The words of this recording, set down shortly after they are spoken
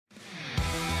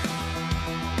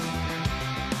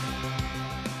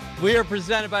We are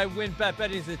presented by WynnBET.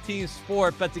 Betting is a team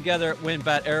sport. Bet together at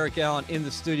WynnBET. Eric Allen in the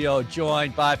studio,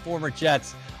 joined by former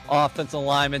Jets offensive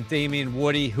lineman Damien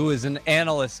Woody, who is an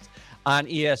analyst on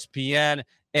ESPN.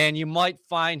 And you might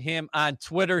find him on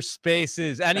Twitter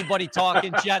Spaces. Anybody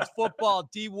talking Jets football,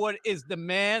 D Wood is the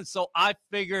man. So I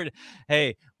figured,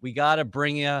 hey, we got to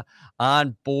bring you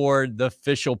on board the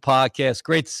official podcast.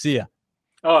 Great to see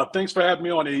you. Thanks for having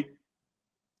me on, E.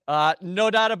 No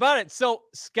doubt about it. So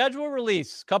schedule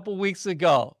release a couple weeks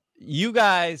ago. You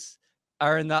guys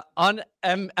are in the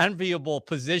unenviable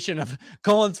position of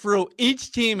going through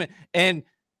each team and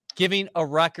giving a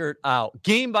record out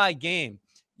game by game.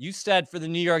 You said for the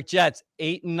New York Jets,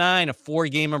 8-9, a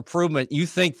 4-game improvement. You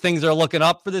think things are looking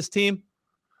up for this team?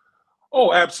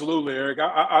 Oh, absolutely, Eric.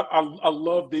 I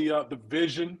love the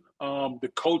vision,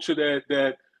 the culture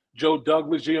that Joe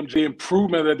Douglas, GM, the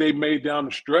improvement that they made down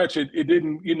the stretch. It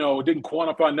didn't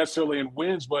quantify necessarily in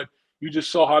wins, but you just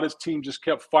saw how this team just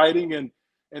kept fighting, and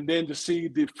then to see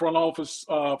the front office,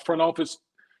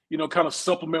 kind of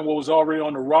supplement what was already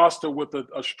on the roster with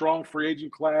a strong free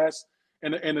agent class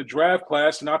and a draft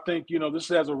class. And I think, this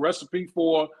has a recipe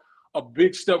for a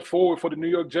big step forward for the New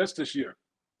York Jets this year.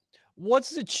 What's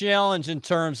the challenge in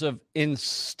terms of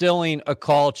instilling a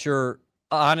culture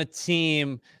on a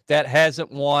team that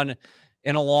hasn't won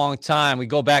in a long time? We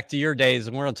go back to your days,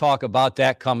 and we're going to talk about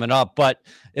that coming up. But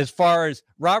as far as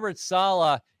Robert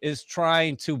Saleh is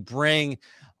trying to bring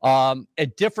a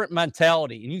different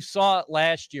mentality, and you saw it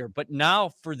last year, but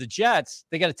now for the Jets,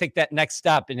 they got to take that next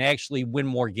step and actually win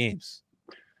more games.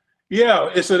 Yeah,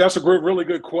 that's a really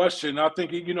good question. I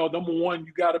think, number one,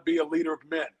 you got to be a leader of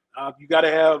men. You got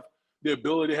to have the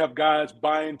ability to have guys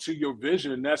buy into your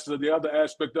vision. And that's the other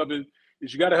aspect of it,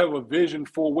 is you got to have a vision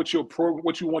for what you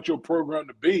want your program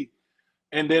to be.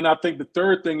 And then I think the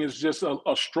third thing is just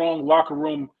a strong locker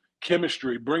room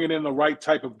chemistry, bringing in the right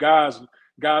type of guys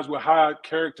with high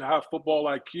character, high football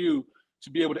IQ to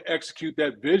be able to execute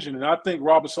that vision. And I think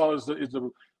Robert Saleh is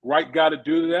the right guy to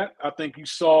do that. I think you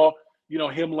saw,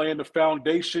 him laying the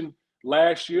foundation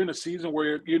last year in the season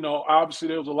where, obviously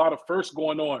there was a lot of firsts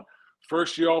going on.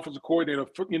 First-year offensive coordinator,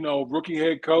 rookie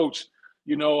head coach,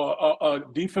 a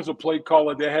defensive play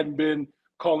caller that hadn't been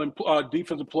calling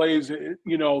defensive plays,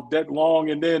 that long.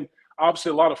 And then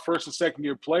obviously a lot of first and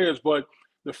second-year players. But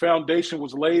the foundation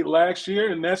was laid last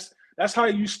year, and that's how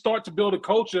you start to build a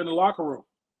culture in the locker room.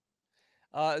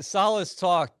 Saleh's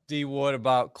talked, D. Wood,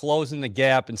 about closing the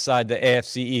gap inside the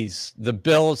AFC East. The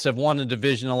Bills have won the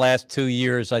division the last 2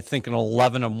 years, I think an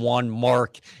 11-1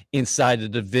 mark inside the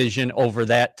division over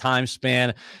that time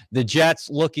span. The Jets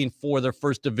looking for their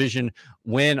first division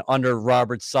win under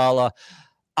Robert Saleh.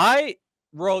 I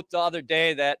wrote the other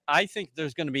day that I think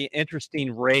there's going to be an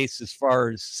interesting race as far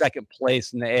as second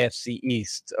place in the AFC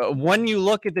East. When you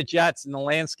look at the Jets and the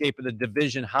landscape of the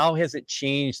division, how has it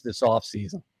changed this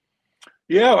offseason?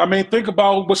 Yeah, I mean, think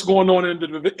about what's going on in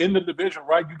the division,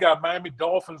 right? You got Miami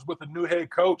Dolphins with a new head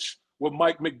coach with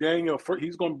Mike McDaniel.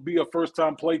 He's going to be a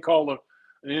first-time play caller.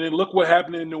 And then look what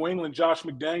happened in New England. Josh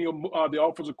McDaniel, the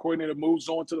offensive coordinator, moves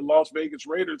on to the Las Vegas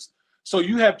Raiders. So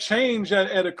you have change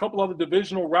at a couple other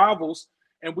divisional rivals.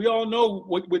 And we all know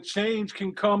with change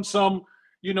can come some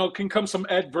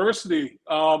adversity,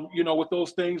 with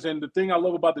those things. And the thing I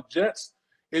love about the Jets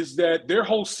is that their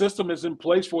whole system is in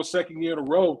place for a second year in a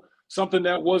row. Something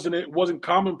that wasn't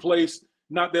commonplace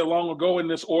not that long ago in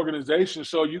this organization.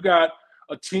 So you got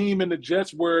a team in the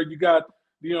Jets where you got,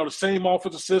 the same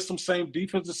offensive system, same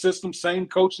defensive system, same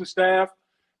coaching staff,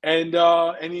 and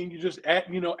then you just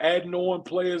adding on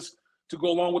players to go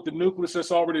along with the nucleus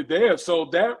that's already there. So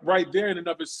that right there in and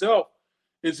of itself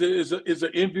is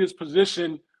an envious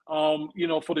position,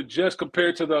 for the Jets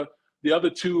compared to the other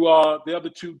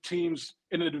two teams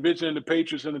in the division, the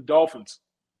Patriots and the Dolphins.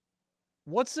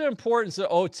 What's the importance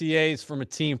of OTAs from a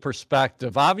team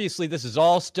perspective? Obviously, this is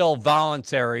all still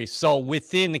voluntary. So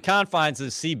within the confines of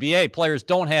the CBA, players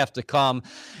don't have to come.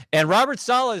 And Robert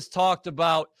Saleh has talked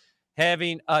about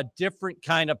having a different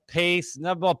kind of pace.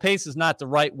 Well, pace is not the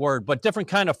right word, but different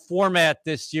kind of format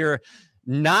this year.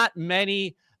 Not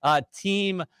many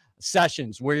team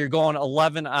sessions where you're going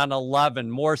 11 on 11,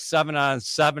 more 7 on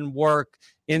 7 work,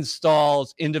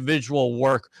 installs, individual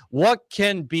work. What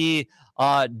can be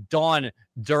done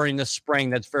during the spring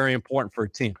that's very important for a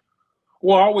team?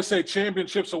 Well, I would say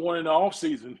championships are won in the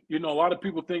offseason. A lot of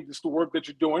people think it's the work that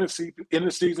you're doing in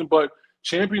the season, but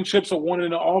championships are won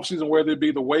in the offseason, whether it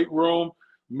be the weight room,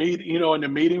 in the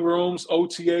meeting rooms,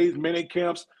 OTAs, mini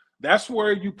camps. That's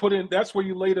where you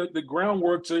lay the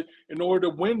groundwork in order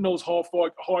to win those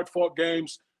hard-fought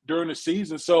games during the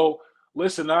season. So,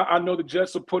 listen, I know the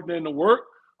Jets are putting in the work.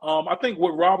 I think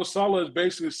what Robert Saleh is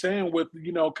basically saying with,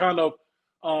 kind of,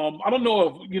 I don't know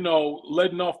if,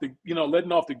 letting off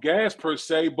the gas per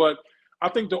se, but I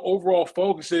think the overall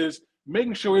focus is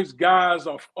making sure his guys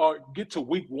are get to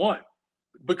week one,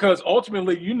 because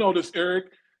ultimately, this, Eric,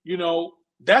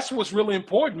 that's what's really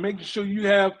important, making sure you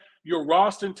have your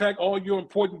roster intact, all your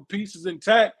important pieces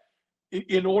intact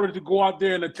in order to go out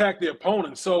there and attack the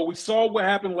opponent. So we saw what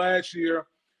happened last year,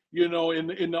 in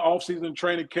the offseason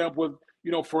training camp with,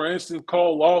 for instance,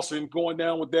 Carl Lawson going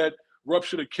down with that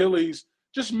ruptured Achilles.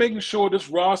 Just making sure this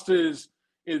roster is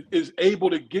able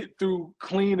to get through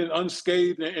clean and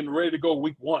unscathed and ready to go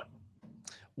week one.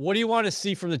 What do you want to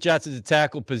see from the Jets at the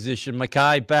tackle position?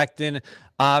 Mekhi Becton,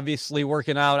 obviously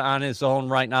working out on his own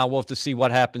right now. We'll have to see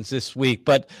what happens this week.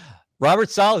 But Robert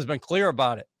Saleh has been clear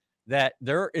about it, that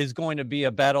there is going to be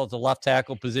a battle at the left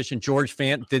tackle position. George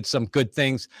Fant did some good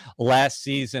things last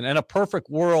season. In a perfect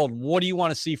world, what do you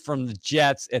want to see from the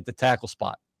Jets at the tackle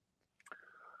spot?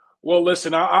 Well,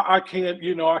 listen, I can't,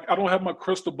 I don't have my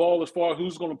crystal ball as far as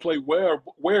who's going to play where,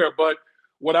 but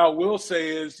what I will say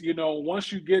is,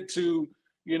 once you get to,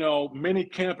 mini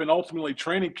camp and ultimately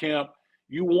training camp,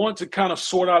 you want to kind of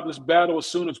sort out this battle as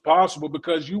soon as possible,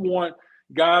 because you want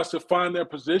guys to find their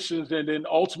positions, and then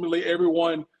ultimately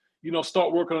everyone,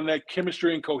 start working on that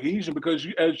chemistry and cohesion. Because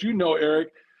as you know, Eric,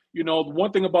 the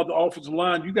one thing about the offensive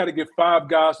line, you got to get 5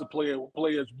 guys to play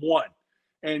as one.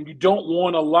 And you don't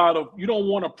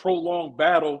want a prolonged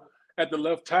battle at the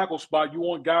left tackle spot. You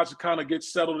want guys to kind of get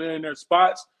settled in their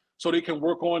spots so they can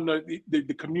work on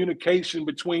the communication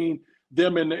between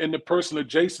them and the person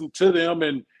adjacent to them,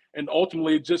 and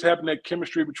ultimately just having that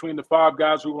chemistry between the 5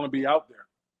 guys who are going to be out there.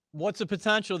 What's the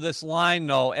potential of this line,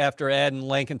 though, after adding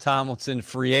Laken Tomlinson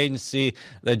free agency?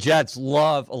 The Jets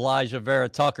love Elijah Vera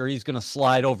Tucker. He's going to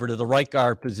slide over to the right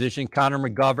guard position. Connor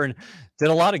McGovern did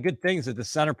a lot of good things at the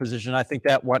center position. I think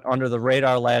that went under the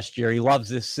radar last year. He loves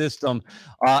this system.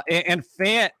 And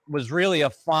Fant was really a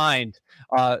find,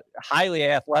 highly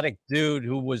athletic dude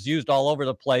who was used all over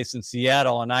the place in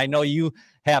Seattle. And I know you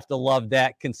have to love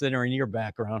that considering your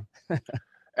background.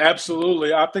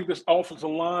 Absolutely. I think this offensive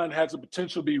line has the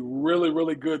potential to be really,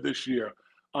 really good this year.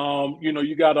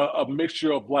 You got a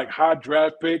mixture of like high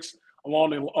draft picks along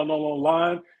the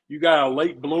line. You got a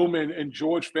late bloom in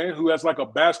George Fant, who has like a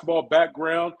basketball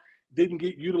background, didn't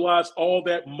get utilized all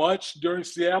that much during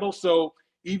Seattle. So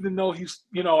even though he's,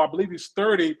 I believe he's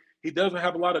 30, he doesn't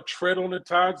have a lot of tread on the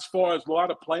tires as far as a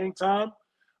lot of playing time.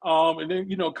 And then,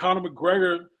 Connor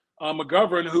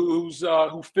McGovern,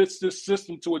 who fits this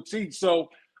system to a T. So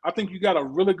I think you got a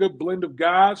really good blend of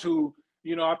guys who,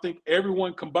 I think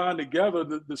everyone combined together,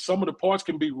 the sum of the parts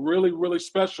can be really, really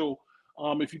special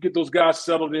if you get those guys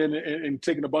settled in and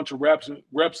taking a bunch of reps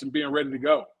and being ready to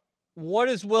go. What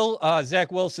does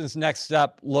Zach Wilson's next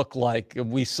step look like?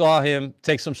 We saw him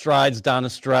take some strides down the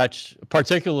stretch,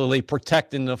 particularly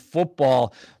protecting the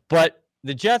football, but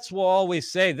the Jets will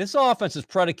always say this offense is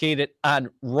predicated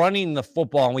on running the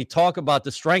football. And we talk about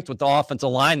the strength with the offensive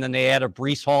line. Then they add a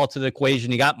Breece Hall to the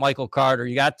equation. You got Michael Carter.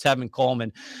 You got Tevin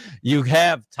Coleman. You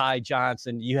have Ty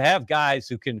Johnson. You have guys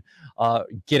who can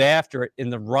get after it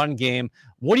in the run game.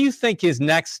 What do you think his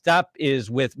next step is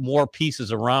with more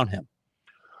pieces around him?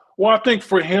 Well, I think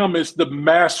for him, it's the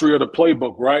mastery of the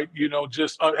playbook, right?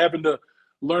 Just having to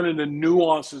learning the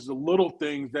nuances, the little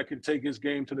things that can take his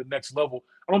game to the next level.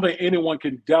 I don't think anyone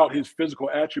can doubt his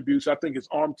physical attributes. I think his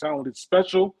arm talent is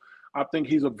special. I think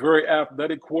he's a very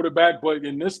athletic quarterback. But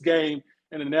in this game,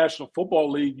 in the National Football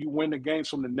League, you win the games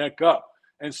from the neck up.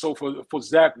 And so for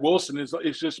Zach Wilson,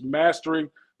 it's just mastering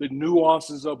the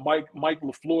nuances of Mike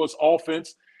LaFleur's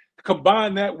offense.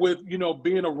 Combine that with,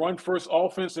 being a run-first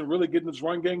offense and really getting this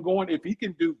run game going. If he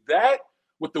can do that,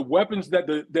 with the weapons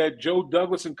that Joe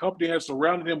Douglas and company has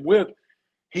surrounded him with,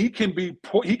 he can be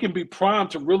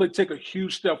primed to really take a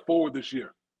huge step forward this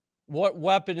year. What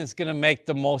weapon is going to make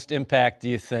the most impact, do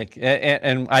you think?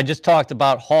 And I just talked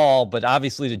about Hall, but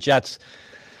obviously the Jets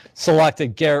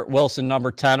selected Garrett Wilson,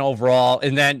 number 10 overall.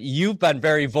 And then you've been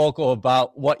very vocal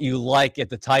about what you like at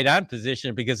the tight end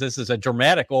position, because this is a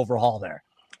dramatic overhaul there.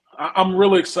 I'm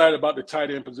really excited about the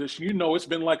tight end position. It's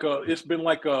been like a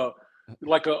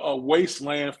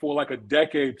wasteland for like a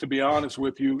decade, to be honest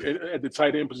with you, at the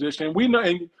tight end position. And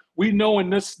we know in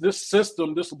this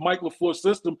system, this Mike LaFleur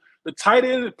system, the tight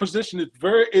end position is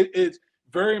it's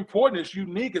very important. It's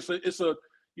unique. It's a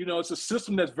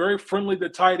system that's very friendly to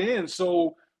tight ends.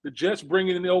 So the Jets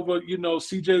bringing over,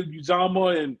 CJ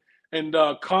Uzomah and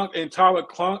Tyler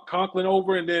Conklin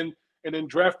over, and then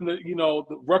drafting the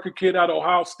Rucker kid out of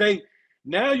Ohio State.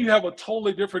 Now you have a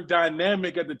totally different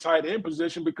dynamic at the tight end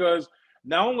position, because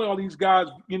not only are these guys,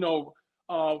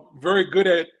 very good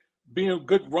at being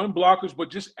good run blockers, but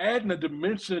just adding a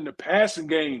dimension in the passing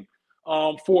game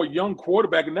for a young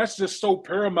quarterback. And that's just so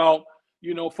paramount,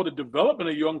 for the development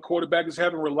of a young quarterback, is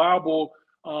having reliable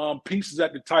pieces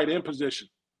at the tight end position.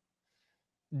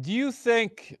 Do you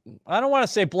think, I don't want to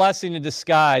say blessing in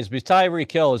disguise, because Tyreek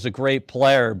Hill is a great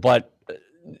player, but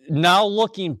now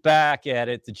looking back at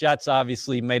it, the Jets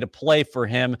obviously made a play for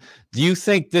him. Do you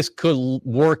think this could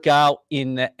work out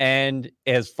in the end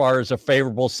as far as a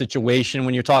favorable situation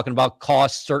when you're talking about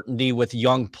cost certainty with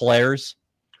young players?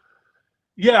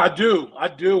 Yeah, I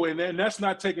do. And that's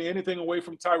not taking anything away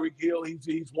from Tyreek Hill.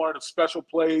 He's one of the special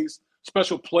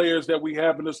players that we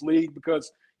have in this league,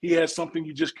 because he has something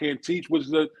you just can't teach, which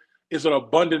is an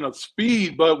abundance of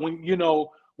speed. But when,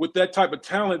 with that type of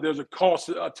talent, there's a cost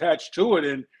attached to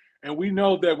it. And we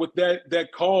know that with that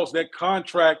cost, that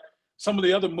contract, some of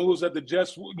the other moves that the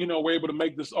Jets, were able to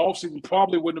make this offseason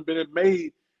probably wouldn't have been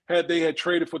made had they had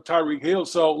traded for Tyreek Hill.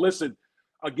 So listen,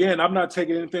 again, I'm not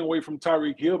taking anything away from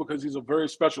Tyreek Hill, because he's a very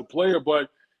special player. But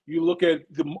you look at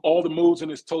all the moves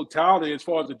in its totality, as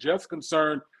far as the Jets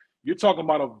concerned, you're talking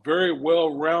about a very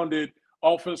well-rounded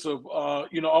offensive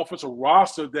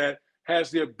roster that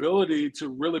has the ability to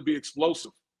really be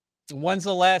explosive. When's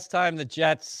the last time the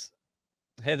Jets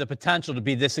had the potential to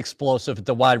be this explosive at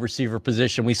the wide receiver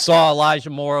position? We saw Elijah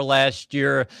Moore last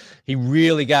year. He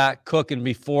really got cooking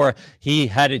before he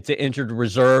headed to injured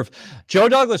reserve. Joe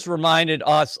Douglas reminded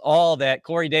us all that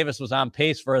Corey Davis was on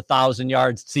pace for 1,000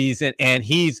 yards season, and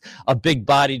he's a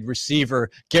big-bodied receiver.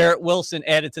 Garrett Wilson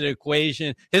added to the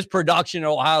equation. His production at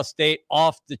Ohio State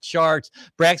off the charts.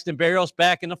 Braxton Berrios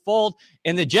back in the fold.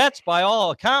 And the Jets, by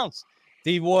all accounts,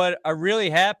 D-Wood, are really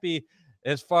happy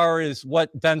as far as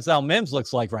what Denzel Mims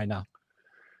looks like right now.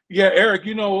 Yeah, Eric,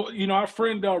 our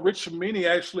friend Rich Shamini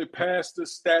actually passed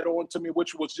this stat on to me,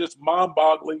 which was just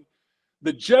mind-boggling.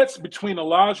 The Jets, between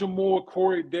Elijah Moore,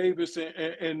 Corey Davis,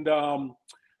 and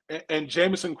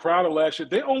Jamison Crowder last year,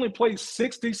 they only played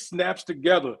 60 snaps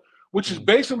together, which is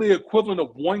basically the equivalent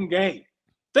of one game.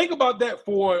 Think about that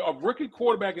for a rookie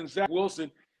quarterback in Zach Wilson.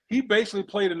 He basically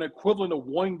played an equivalent of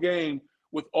one game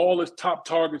with all his top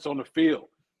targets on the field.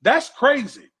 That's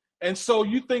crazy. And so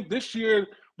you think this year,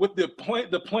 with the plan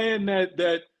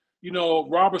that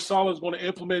Robert Saleh is going to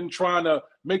implement, and trying to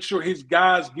make sure his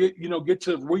guys get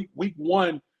to week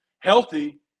one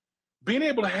healthy, being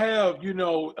able to have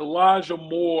Elijah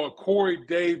Moore, Corey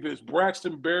Davis,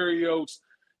 Braxton Berrios,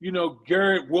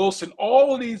 Garrett Wilson,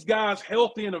 all of these guys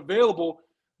healthy and available,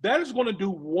 that is going to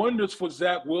do wonders for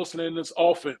Zach Wilson in this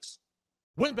offense.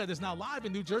 WynnBET is now live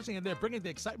in New Jersey, and they're bringing the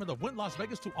excitement of Wynn Las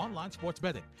Vegas to online sports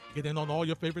betting. Get in on all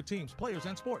your favorite teams, players,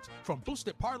 and sports, from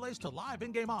boosted parlays to live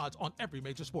in-game odds on every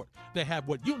major sport. They have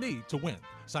what you need to win.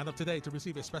 Sign up today to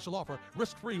receive a special offer,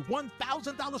 risk-free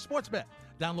 $1,000 sports bet.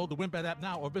 Download the WynnBET app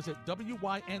now or visit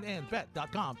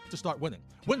wynnbet.com to start winning.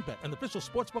 WynnBET, an official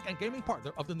sportsbook and gaming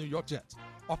partner of the New York Jets.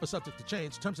 Offer subject to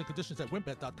change. Terms and conditions at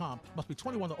wynnbet.com. Must be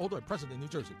 21 or older and present in New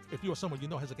Jersey. If you or someone you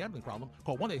know has a gambling problem,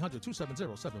 call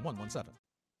 1-800-270-7117.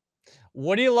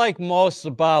 What do you like most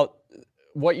about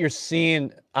what you're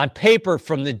seeing on paper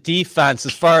from the defense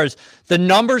as far as the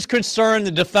numbers concerned,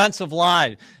 the defensive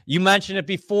line? You mentioned it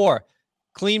before.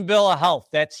 Clean bill of health.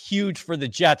 That's huge for the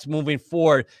Jets moving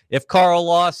forward. If Carl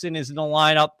Lawson is in the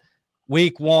lineup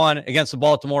week one against the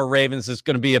Baltimore Ravens, is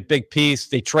going to be a big piece.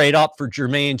 They trade up for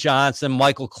Jermaine Johnson.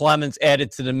 Michael Clemens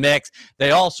added to the mix.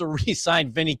 They also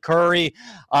re-signed Vinny Curry.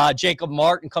 Jacob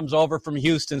Martin comes over from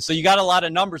Houston. So you got a lot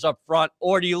of numbers up front.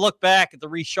 Or do you look back at the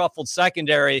reshuffled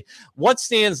secondary? What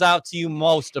stands out to you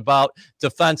most about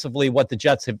defensively what the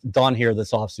Jets have done here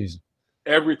this offseason?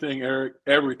 Everything, Eric,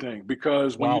 everything.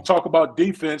 Because when you talk about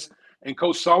defense, and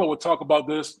Coach Saleh would talk about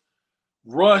this,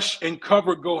 rush and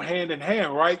cover go hand in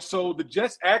hand, right? So the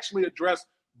Jets actually address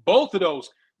both of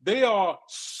those. They are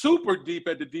super deep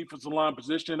at the defensive line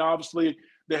position. Obviously,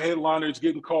 the headliner is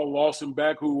getting Carl Lawson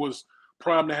back, who was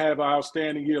primed to have an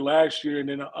outstanding year last year, and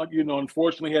then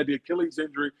unfortunately had the Achilles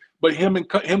injury. But him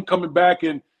coming back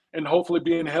and hopefully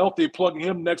being healthy, plugging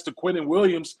him next to Quentin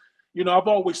Williams. I've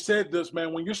always said this,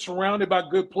 man. When you're surrounded by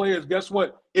good players, guess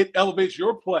what? It elevates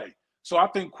your play. So I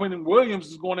think Quentin Williams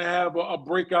is going to have a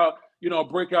breakout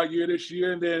year this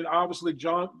year. And then obviously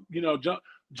John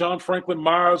Franklin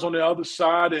Myers on the other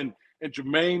side, and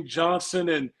Jermaine Johnson,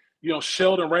 and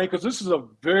Sheldon Rain, because this is a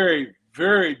very,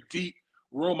 very deep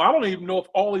room. I don't even know if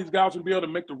all these guys will be able to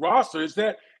make the roster. It's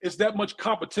that much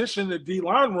competition in the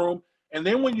D-line room. And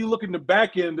then when you look in the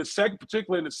back end,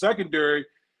 particularly in the secondary,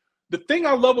 the thing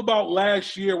I love about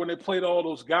last year when they played all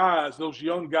those guys, those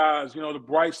young guys, the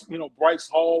Bryce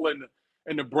Hall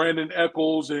and the Brandon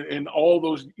Eccles and all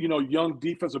those, young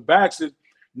defensive backs, is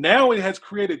Now it has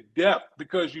created depth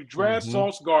because you draft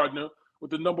Sauce Gardner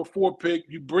with the number 4 pick.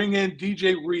 You bring in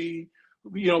DJ Reed,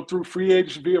 through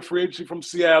via free agency from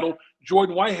Seattle,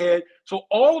 Jordan Whitehead. So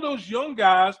all those young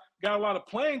guys got a lot of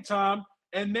playing time.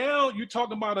 And now you're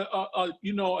talking about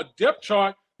a depth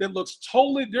chart that looks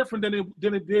totally different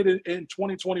than it did in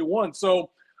 2021. So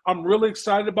I'm really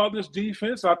excited about this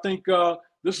defense. I think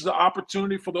this is an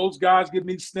opportunity for those guys getting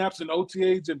these snaps in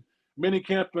OTAs and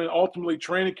minicamp and ultimately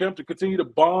training camp to continue to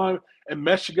bond and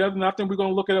mesh together. And I think we're going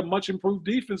to look at a much improved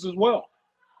defense as well.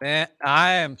 Man,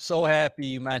 I am so happy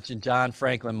you mentioned John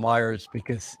Franklin Myers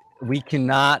because we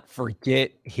cannot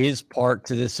forget his part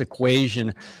to this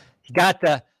equation. He got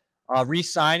the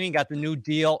re-signing, got the new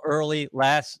deal early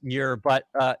last year, but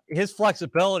his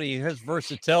flexibility, his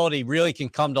versatility really can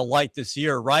come to light this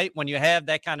year, right? When you have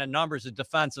that kind of numbers at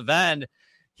defensive end,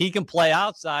 he can play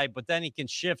outside, but then he can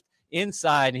shift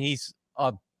inside, and he's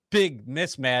a big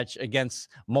mismatch against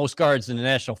most guards in the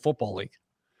National Football League.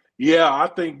 Yeah, I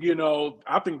think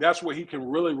that's where he can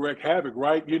really wreak havoc,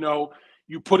 right?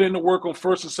 You put in the work on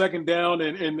first and second down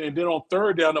and then on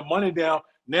third down, the money down,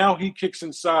 now he kicks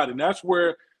inside. And that's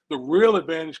where the real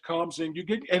advantage comes in.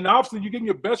 And obviously you're getting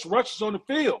your best rushers on the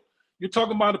field. You're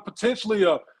talking about potentially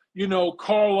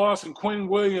Carl Lawson, Quinn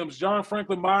Williams, John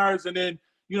Franklin Myers, and then,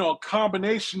 a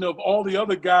combination of all the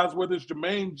other guys, whether it's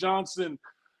Jermaine Johnson,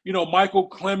 Michael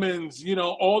Clemens,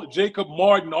 all Jacob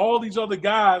Martin, all these other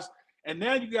guys. And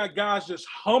now you got guys just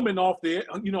humming off there,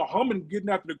 getting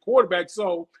after the quarterback.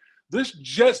 So this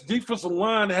Jets defensive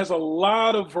line has a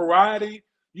lot of variety.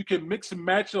 You can mix and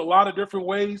match it a lot of different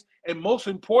ways. And most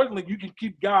importantly, you can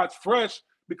keep guys fresh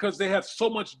because they have so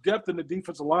much depth in the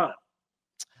defensive line.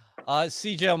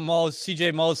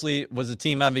 CJ Mosley was a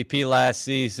team MVP last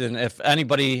season. If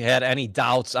anybody had any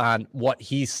doubts on what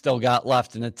he's still got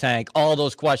left in the tank, all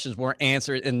those questions were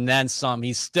answered and then some.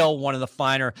 He's still one of the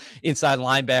finer inside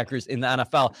linebackers in the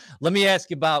NFL. Let me ask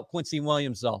you about Quincy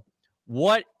Williams, though.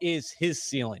 What is his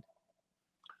ceiling?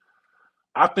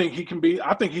 I think he can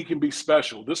be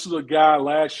special. This is a guy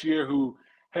last year who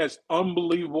has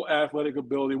unbelievable athletic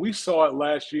ability. We saw it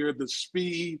last year, the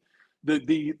speed,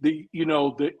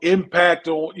 the impact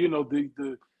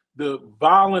on, the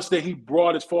violence that he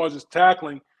brought as far as his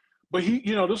tackling. But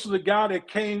this is a guy that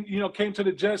came to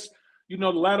the Jets, the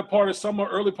latter part of summer,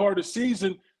 early part of the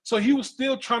season. So he was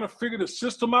still trying to figure the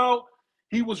system out.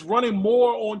 He was running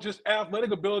more on just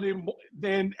athletic ability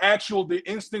than the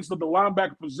instincts of the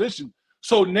linebacker position.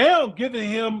 So now giving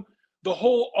him the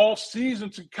whole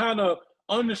offseason to kind of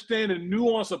understand the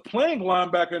nuance of playing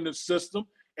linebacker in the system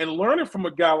and learning from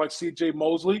a guy like CJ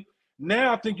Mosley,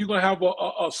 now I think you're going to have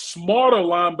a smarter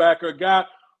linebacker, a guy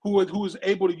who is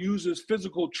able to use his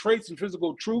physical traits and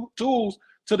physical tools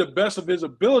to the best of his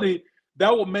ability.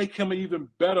 That will make him an even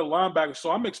better linebacker.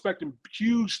 So I'm expecting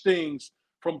huge things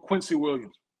from Quincy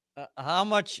Williams. How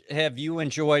much have you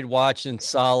enjoyed watching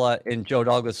Saleh and Joe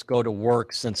Douglas go to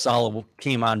work since Saleh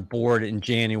came on board in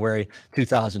January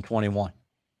 2021?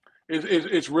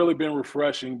 It's really been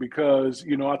refreshing because,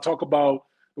 I talk about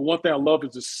the one thing I love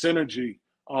is the synergy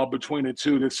between the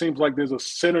two. It seems like there's a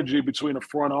synergy between the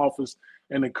front office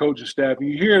and the coaching staff. And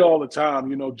you hear it all the time.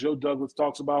 Joe Douglas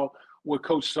talks about what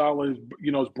Coach Saleh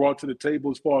has brought to the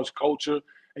table as far as culture.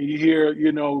 And you hear,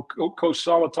 Coach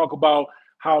Saleh talk about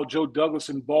how Joe Douglas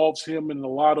involves him in a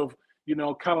lot of,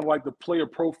 kind of like the player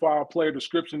profile, player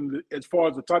description, as far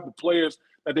as the type of players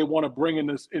that they want to bring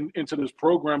into this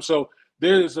program. So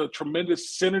there is a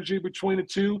tremendous synergy between the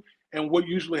two. And what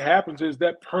usually happens is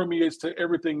that permeates to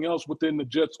everything else within the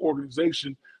Jets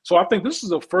organization. So I think this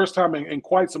is the first time in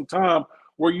quite some time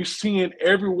where you're seeing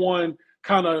everyone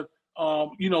kind of,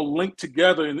 linked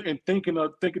together and thinking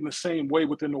the same way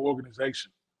within the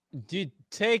organization. Do you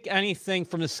take anything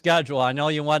from the schedule? I know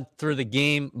you went through the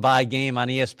game by game on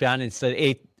ESPN and said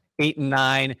 8 and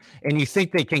 9, and you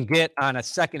think they can get on a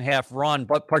second half run,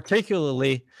 but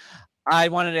particularly I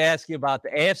wanted to ask you about the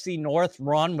AFC North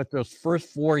run with those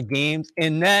first 4 games,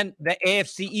 and then the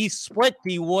AFC East split,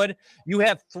 D-Wood. You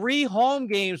have 3 home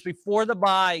games before the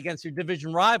bye against your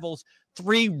division rivals,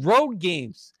 3 road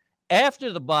games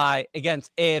after the bye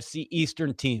against AFC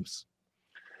Eastern teams.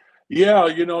 Yeah,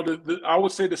 I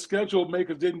would say the schedule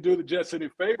makers didn't do the Jets any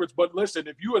favors. But listen,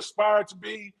 if you aspire to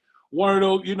be one of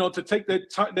those, to take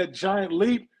that giant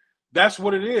leap, that's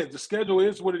what it is. The schedule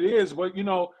is what it is. But,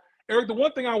 Eric, the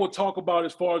one thing I would talk about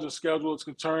as far as the schedule is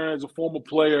concerned as a former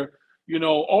player,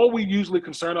 all we usually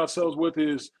concern ourselves with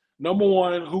is, number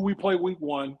one, who we play week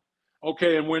 1,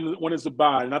 okay, and when is the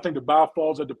bye. And I think the bye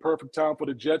falls at the perfect time for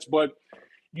the Jets. But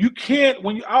you can't –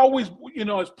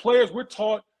 as players, we're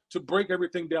taught to break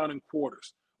everything down in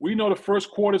quarters. We know the first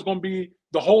quarter is going to be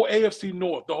the whole AFC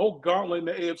North, the whole gauntlet in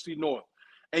the AFC North.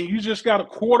 And you just got to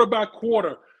quarter by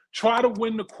quarter try to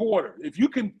win the quarter. If you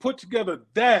can put together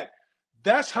that,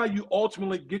 that's how you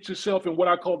ultimately get yourself in what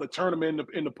I call the tournament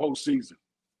in the postseason.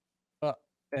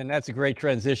 And that's a great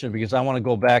transition because I want to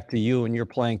go back to you and your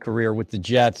playing career with the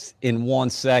Jets in 1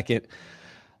 second.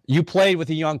 You played with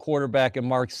a young quarterback in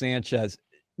Mark Sanchez.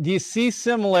 Do you see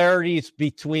similarities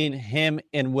between him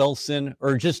and Wilson,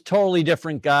 or just totally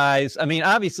different guys? I mean,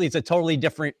 obviously it's a totally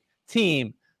different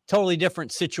team, totally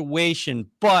different situation,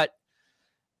 but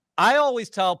I always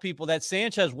tell people that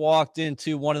Sanchez walked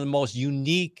into one of the most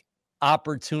unique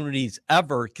opportunities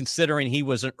ever, considering he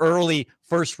was an early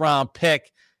first-round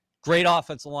pick. Great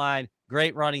offensive line,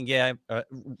 great running game,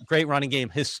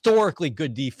 historically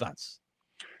good defense.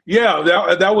 Yeah,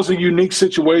 that was a unique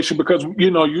situation because,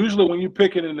 usually when you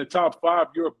pick it in the top 5,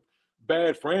 you're a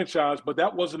bad franchise, but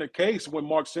that wasn't the case when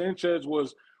Mark Sanchez when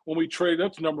we traded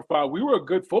up to number 5. We were a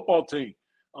good football team.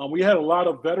 We had a lot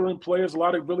of veteran players, a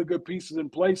lot of really good pieces in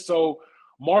place. So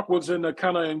Mark was in a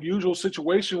kind of unusual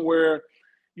situation where,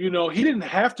 he didn't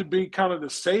have to be kind of the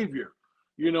savior.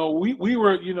 We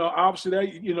were, obviously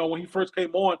that, when he first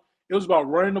came on, it was about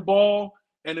running the ball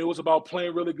and it was about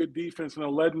playing really good defense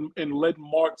and letting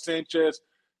Mark Sanchez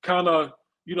kind of,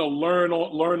 learn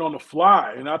on the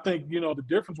fly. And I think, the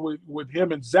difference with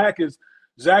him and Zach is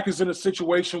in a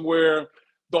situation where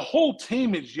the whole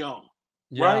team is young,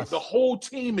 right? Yes. The whole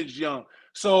team is young.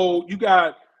 So you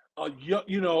got a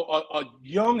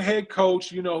young head coach,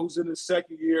 who's in his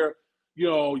second year,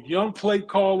 young play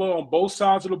caller on both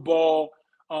sides of the ball.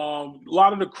 A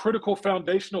lot of the critical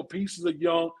foundational pieces are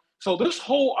young. So this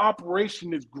whole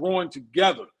operation is growing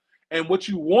together. And what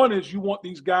you want is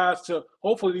these guys to –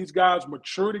 hopefully these guys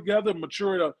mature together,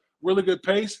 mature at a really good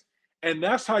pace. And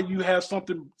that's how you have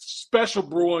something special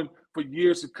brewing for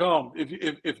years to come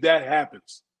if that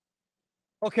happens.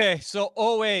 Okay, so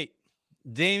 2008,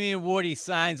 Damien Woody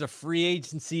signs a free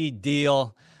agency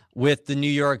deal with the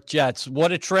New York Jets.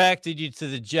 What attracted you to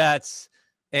the Jets?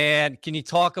 And can you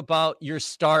talk about your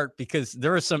start? Because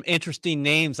there are some interesting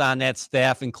names on that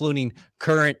staff, including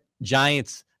current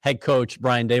Giants head coach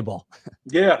Brian Daboll.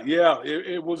 Yeah.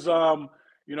 It was,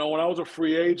 when I was a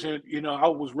free agent, I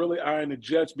was really eyeing the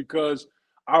Jets because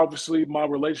obviously my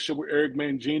relationship with Eric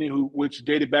Mangini, which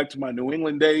dated back to my New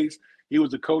England days, he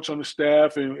was the coach on the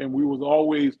staff, and we was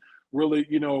always really,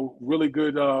 really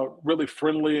good, really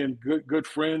friendly and good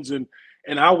friends. And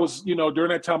I was,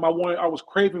 during that time, I was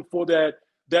craving for that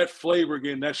flavor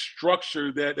again, that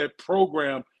structure, that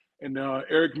program. And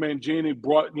Eric Mangini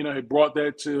had brought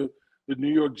that to the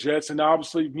New York Jets. And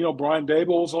obviously, Brian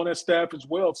Daboll was on that staff as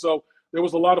well. So there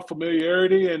was a lot of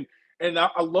familiarity. And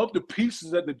I love the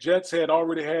pieces that the Jets had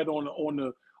already had on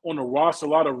the roster, a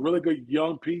lot of really good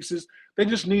young pieces. They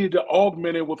just needed to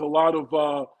augment it with a lot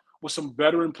of with some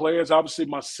veteran players. Obviously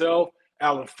myself,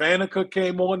 Alan Faneca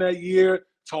came on that year,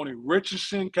 Tony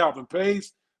Richardson, Calvin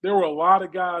Pace. There were a lot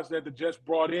of guys that the Jets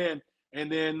brought in,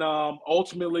 and then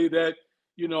ultimately that,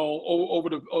 over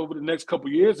the next couple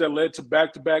of years, that led to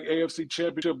back-to-back AFC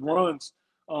Championship runs,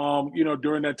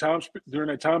 during that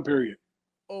time period.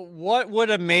 What would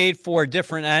have made for a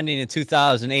different ending in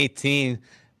 2018?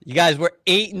 You guys were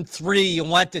 8-3. You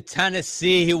went to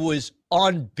Tennessee, who was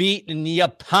unbeaten, and you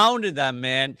pounded them,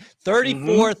 man.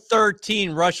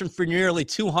 34-13, rushing for nearly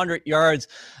 200 yards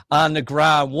on the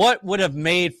ground. What would have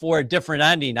made for a different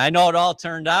ending? I know it all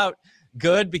turned out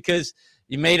good because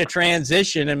you made a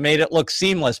transition and made it look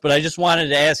seamless, but I just wanted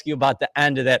to ask you about the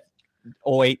end of that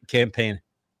 2008 campaign.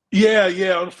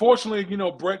 Yeah. Unfortunately,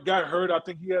 Brett got hurt. I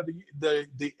think he had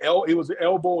it was the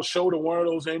elbow or shoulder, one of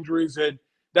those injuries, and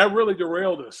that really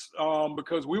derailed us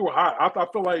because we were hot. I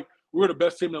feel like we were the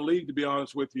best team in the league, to be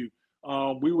honest with you.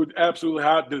 We were absolutely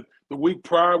hot. The week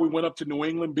prior, we went up to New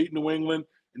England, beat New England,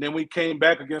 and then we came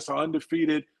back against an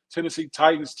undefeated Tennessee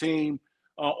Titans team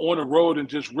on the road and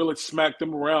just really smacked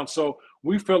them around. So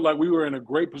we felt like we were in a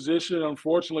great position.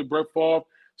 Unfortunately, Brett Favre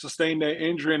sustained that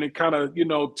injury, and it kind of,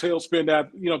 tailspun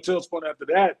after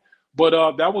that.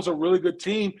 But that was a really good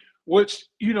team, which,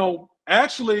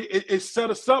 actually it set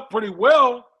us up pretty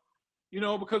well,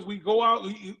 because we go out,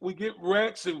 we get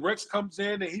Rex, and Rex comes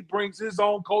in and he brings his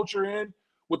own culture in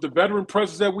with the veteran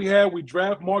presence that we had. We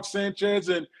draft Mark Sanchez,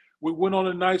 and we went on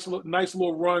a nice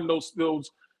little run those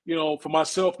for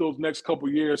myself those next couple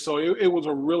of years. So it was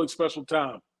a really special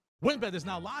time. WynnBET is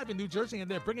now live in New Jersey,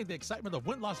 and they're bringing the excitement of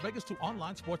Wynn Las Vegas to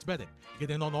online sports betting. Get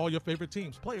in on all your favorite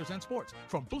teams, players, and sports,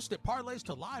 from boosted parlays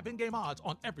to live in-game odds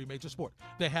on every major sport.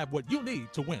 They have what you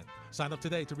need to win. Sign up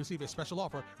today to receive a special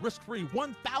offer, risk-free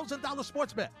 $1,000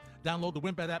 sports bet. Download the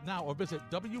WynnBET app now or visit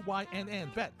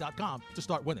WYNNBet.com to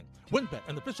start winning. WynnBET,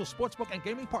 an official sportsbook and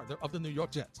gaming partner of the New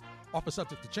York Jets. Offer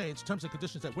subject to change. Terms and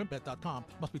conditions at WynnBET.com.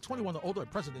 Must be 21 or older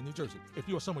and present in New Jersey. If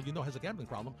you or someone you know has a gambling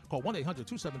problem, call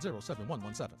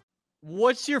 1-800-270-7117.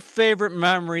 What's your favorite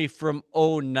memory from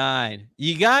 2009?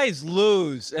 You guys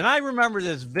lose, and I remember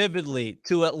this vividly,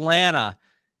 to Atlanta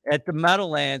at the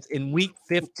Meadowlands in week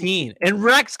 15. And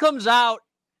Rex comes out,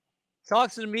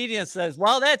 talks to the media and says,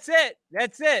 well, that's it.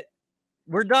 That's it.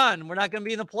 We're done. We're not going to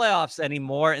be in the playoffs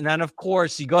anymore. And then, of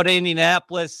course, you go to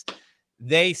Indianapolis.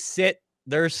 They sit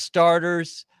their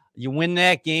starters. You win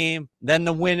that game. Then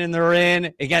the win and they're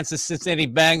in against the Cincinnati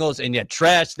Bengals, and you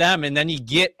trash them. And then you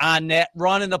get on that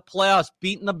run in the playoffs,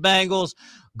 beating the Bengals,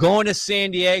 going to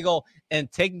San Diego, and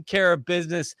taking care of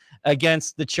business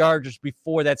against the Chargers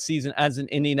before that season ends in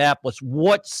Indianapolis.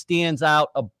 What stands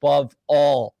out above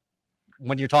all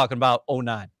when you're talking about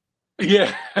 2009?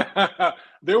 Yeah,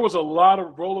 there was a lot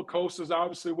of roller coasters,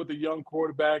 obviously, with the young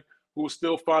quarterback who was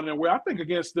still finding their way. I think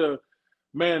against the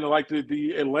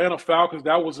Atlanta Falcons,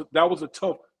 that was a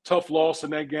tough loss in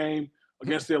that game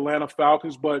against the Atlanta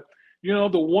Falcons. But the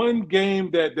one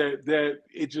game that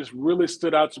it just really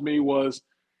stood out to me was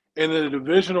in the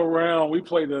divisional round. We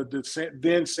played the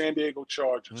then San Diego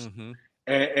Chargers,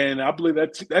 and I believe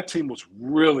that team was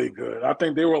really good. I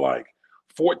think they were like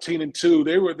 14-2.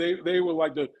 They were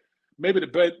like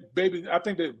I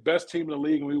think the best team in the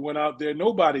league. And we went out there.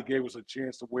 Nobody gave us a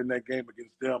chance to win that game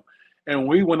against them. And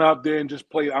we went out there and just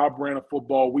played our brand of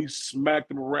football. We smacked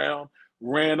them around,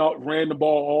 ran the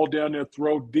ball all down their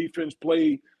throat. Defense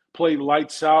played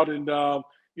lights out. And, the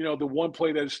one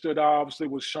play that stood out, obviously,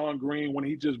 was Sean Green when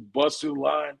he just busted the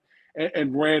line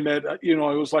and ran that. It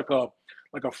was like a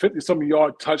 50-something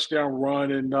yard touchdown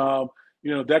run. And,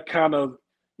 that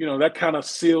kind of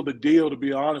sealed the deal, to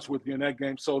be honest with you, in that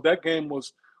game. So that game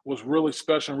was really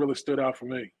special and really stood out for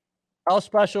me. How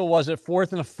special was it?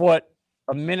 4th and a foot.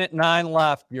 1:09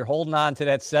 left. You're holding on to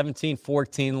that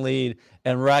 17-14 lead,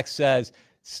 and Rex says,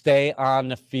 stay on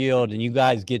the field, and you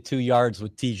guys get 2 yards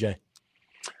with TJ.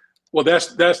 Well,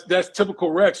 that's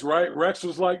typical Rex, right? Rex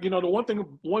was like, the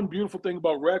one beautiful thing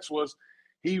about Rex was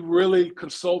he really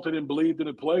consulted and believed in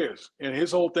the players. And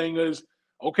his whole thing is,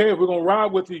 okay, if we're going to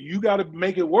ride with you, you got to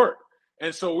make it work.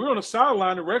 And so we're on the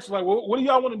sideline, and Rex was like, well, what do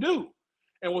y'all want to do?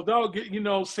 And without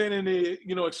saying any,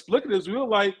 explicatives, we were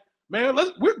like, man,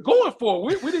 we're going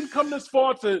for it. We didn't come this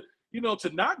far to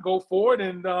not go for it.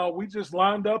 And we just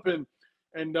lined up and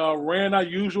ran our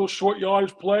usual short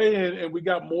yardage play, and we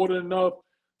got more than enough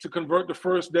to convert the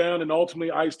first down and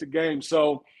ultimately ice the game.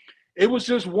 So it was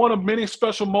just one of many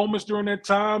special moments during that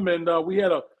time. And we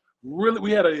had an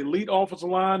elite offensive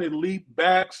line, elite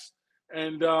backs,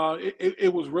 and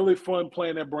it was really fun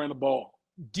playing that brand of ball.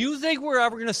 Do you think we're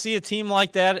ever going to see a team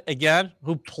like that again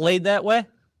who played that way?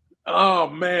 Oh,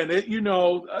 man,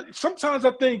 sometimes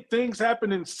I think things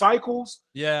happen in cycles.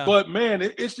 Yeah. But, man,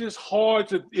 it's just hard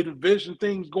to envision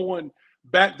things going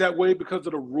back that way because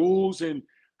of the rules and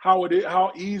how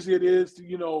easy it is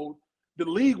to, the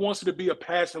league wants it to be a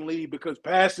passing league because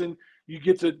passing, you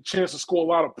get the chance to score a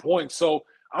lot of points. So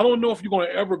I don't know if you're going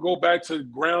to ever go back to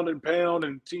ground and pound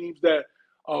and teams that,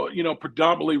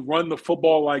 predominantly run the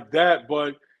football like that.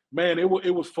 But, man, it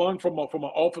was fun from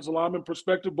an offensive lineman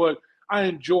perspective. But I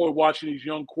enjoy watching these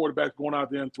young quarterbacks going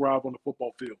out there and thrive on the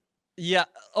football field. Yeah.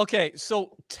 Okay.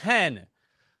 So 10,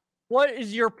 what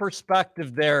is your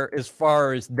perspective there as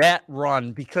far as that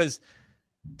run? Because,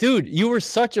 dude, you were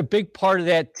such a big part of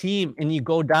that team and you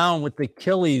go down with the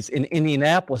Achilles in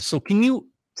Indianapolis. So can you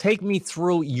take me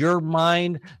through your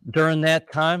mind during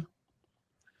that time?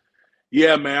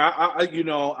 Yeah, man. I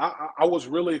was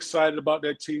really excited about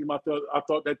that team. I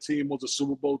thought that team was a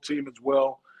Super Bowl team as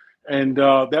well. And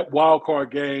that wild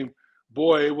card game,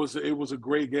 boy, it was a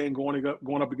great game going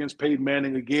up against Peyton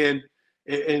Manning again.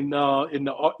 I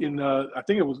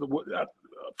think it was I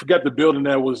forget the building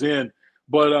that it was in,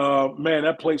 but man,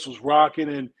 that place was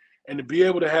rocking, and to be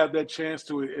able to have that chance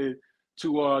to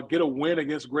get a win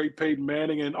against great Peyton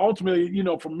Manning, and ultimately,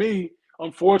 for me,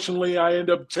 unfortunately, I end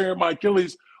up tearing my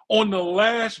Achilles on the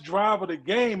last drive of the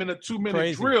game in a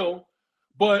 2-minute drill.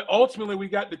 But ultimately, we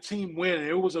got the team winning.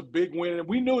 It was a big win, and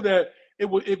we knew that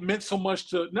it meant so much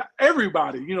to not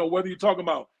everybody. Whether you're talking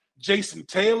about Jason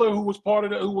Taylor, who was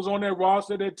who was on that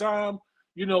roster at that time,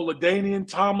 LaDainian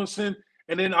Tomlinson,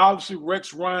 and then obviously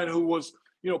Rex Ryan, who was,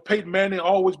 Peyton Manning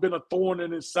always been a thorn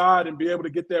in his side, and be able to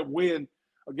get that win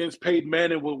against Peyton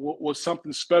Manning was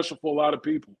something special for a lot of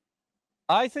people.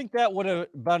 I think that would have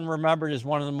been remembered as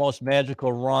one of the most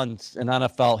magical runs in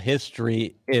NFL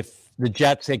history if the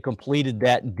Jets had completed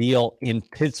that deal in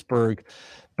Pittsburgh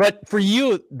But for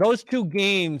you, those two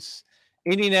games,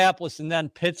 Indianapolis and then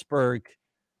Pittsburgh,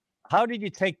 how did you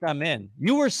take them in?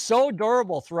 You were so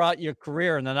durable throughout your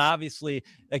career, and then obviously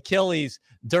Achilles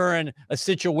during a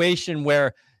situation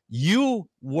where you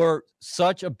were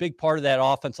such a big part of that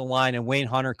offensive line, and Wayne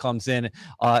Hunter comes in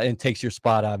and takes your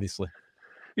spot, obviously.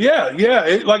 Yeah.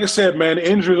 Like I said, man,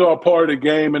 injuries are a part of the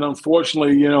game, and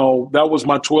unfortunately, that was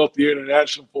my 12th year in the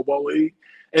National Football League,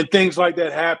 and things like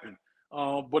that happen.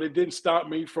 But it didn't stop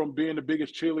me from being the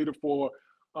biggest cheerleader for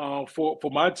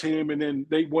my team. And then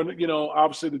they went.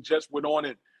 Obviously the Jets went on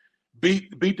and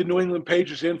beat the New England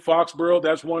Patriots in Foxborough.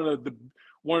 That's one of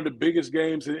the biggest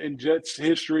games in Jets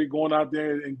history. Going out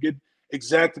there and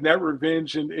exacting that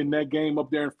revenge in that game up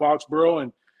there in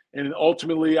Foxborough, and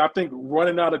ultimately, I think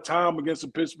running out of time against the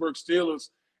Pittsburgh Steelers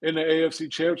in the AFC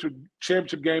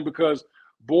Championship game, because,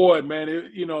 boy,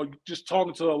 man, just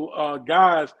talking to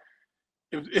guys,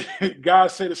 if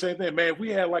guys say the same thing, man, if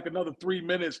we had like another 3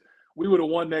 minutes, we would have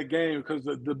won that game, because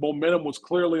the momentum was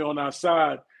clearly on our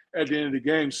side at the end of the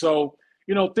game. So,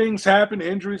 things happen,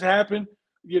 injuries happen.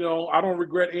 I don't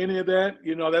regret any of that.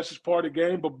 That's just part of the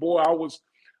game. But, boy, I was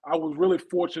really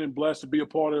fortunate and blessed to be a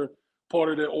part of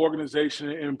the organization,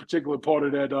 and in particular part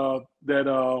of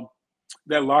that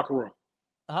locker room.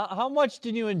 How much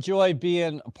did you enjoy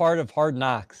being a part of Hard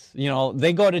Knocks?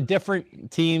 They go to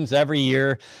different teams every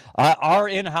year. Our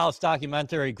in-house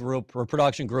documentary group or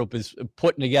production group is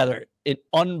putting together an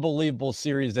unbelievable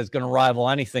series that's going to rival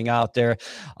anything out there.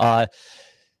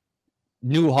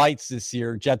 New Heights this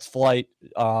year, Jets Flight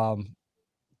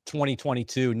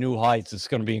 2022, New Heights. It's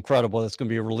going to be incredible. It's going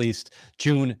to be released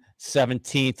June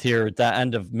 17th here at the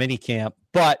end of minicamp.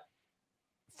 But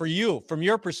for you, from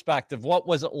your perspective, what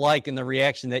was it like in the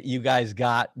reaction that you guys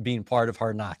got being part of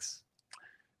Hard Knocks?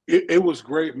 It was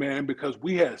great, man, because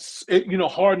we had,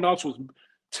 Hard Knocks was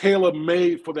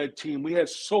tailor-made for that team. We had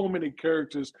so many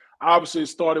characters. Obviously, it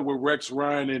started with Rex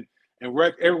Ryan, and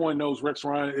Rex, everyone knows Rex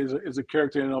Ryan is a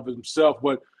character in and of himself,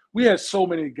 but we had so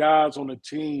many guys on the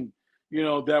team,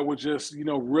 that were just,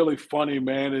 really funny,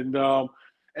 man.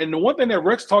 And the one thing that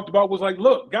Rex talked about was like,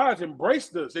 look, guys, embrace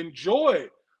this, enjoy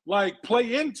it, like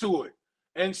play into it.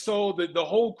 And so the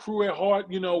whole crew at Hart,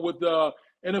 with the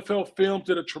NFL Films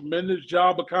did a tremendous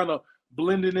job of kind of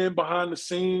blending in behind the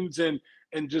scenes and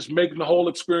just making the whole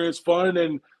experience fun.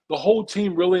 And the whole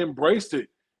team really embraced it.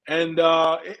 And,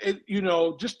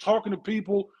 just talking to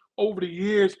people over the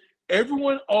years,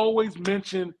 everyone always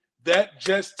mentioned that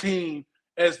Jets team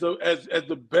as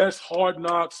the best Hard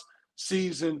Knocks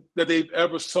season that they've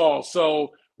ever saw.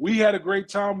 So we had a great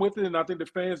time with it, and I think the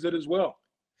fans did as well.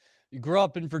 You grew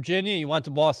up in Virginia. You went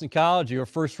to Boston College. You were a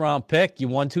first-round pick. You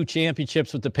won 2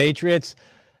 championships with the Patriots.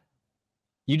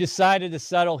 You decided to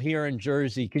settle here in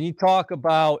Jersey. Can you talk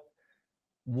about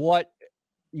what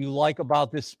you like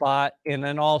about this spot, and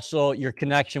then also your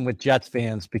connection with Jets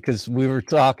fans? Because we were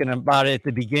talking about it at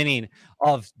the beginning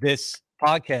of this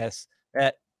podcast,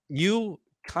 that you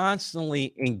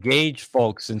constantly engage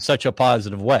folks in such a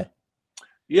positive way.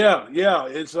 Yeah.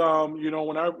 It's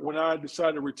when I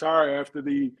decided to retire after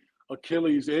the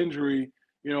Achilles injury,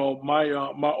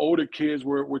 my older kids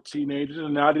were teenagers,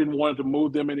 and I didn't want to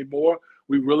move them anymore.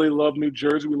 We really love New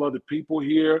Jersey. We love the people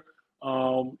here.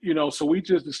 So we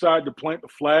just decided to plant the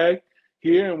flag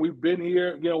here, and we've been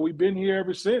here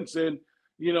ever since. And,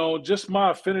 just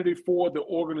my affinity for the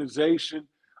organization.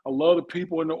 I love the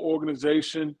people in the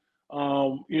organization.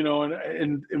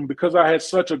 And because I had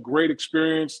such a great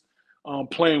experience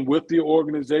playing with the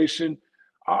organization,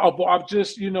 I've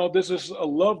just, this is a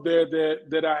love there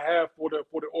that I have for the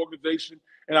organization,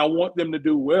 and I want them to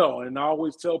do well. And I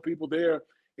always tell people there,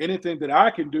 anything that I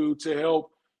can do to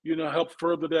help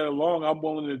further that along, I'm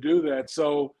willing to do that.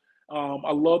 So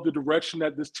I love the direction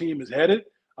that this team is headed.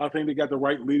 I think they got the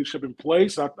right leadership in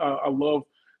place. I love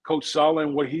Coach Saleh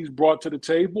and what he's brought to the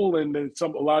table, and then a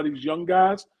lot of these young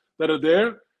guys that are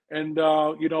there. And,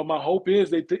 my hope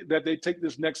is that they take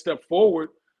this next step forward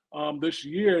this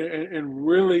year and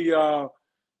really,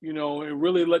 and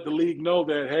really let the league know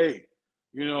that, hey,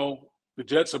 the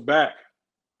Jets are back.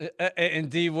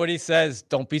 Indeed, what he says,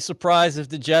 don't be surprised if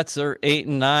the Jets are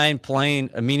 8-9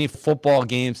 playing meaningful football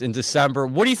games in December.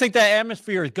 What do you think that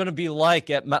atmosphere is going to be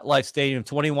like at MetLife Stadium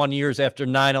 21 years after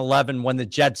 9/11, when the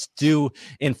Jets do,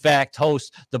 in fact,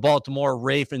 host the Baltimore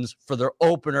Ravens for their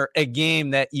opener, a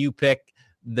game that you picked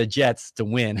the Jets to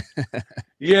win?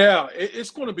 Yeah,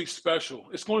 it's going to be special.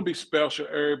 It's going to be special,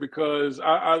 Eric, because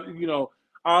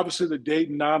obviously the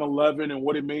date 9/11 and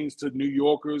what it means to New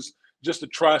Yorkers, just the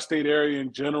tri-state area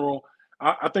in general.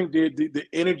 I think the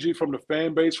energy from the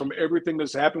fan base, from everything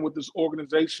that's happened with this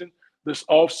organization, this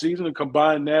offseason, and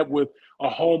combine that with a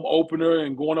home opener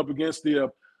and going up against a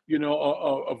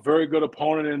very good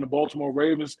opponent in the Baltimore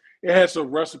Ravens, it has a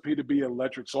recipe to be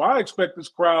electric. So I expect this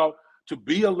crowd to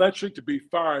be electric, to be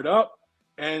fired up,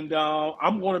 and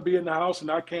I'm going to be in the house,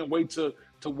 and I can't wait to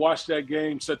watch that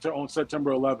game on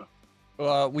September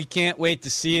 11th. We can't wait to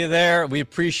see you there. We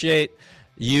appreciate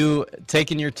you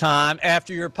taking your time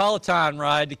after your Peloton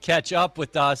ride to catch up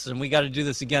with us, and we got to do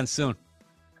this again soon.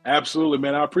 Absolutely,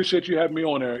 man. I appreciate you having me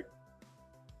on, Eric.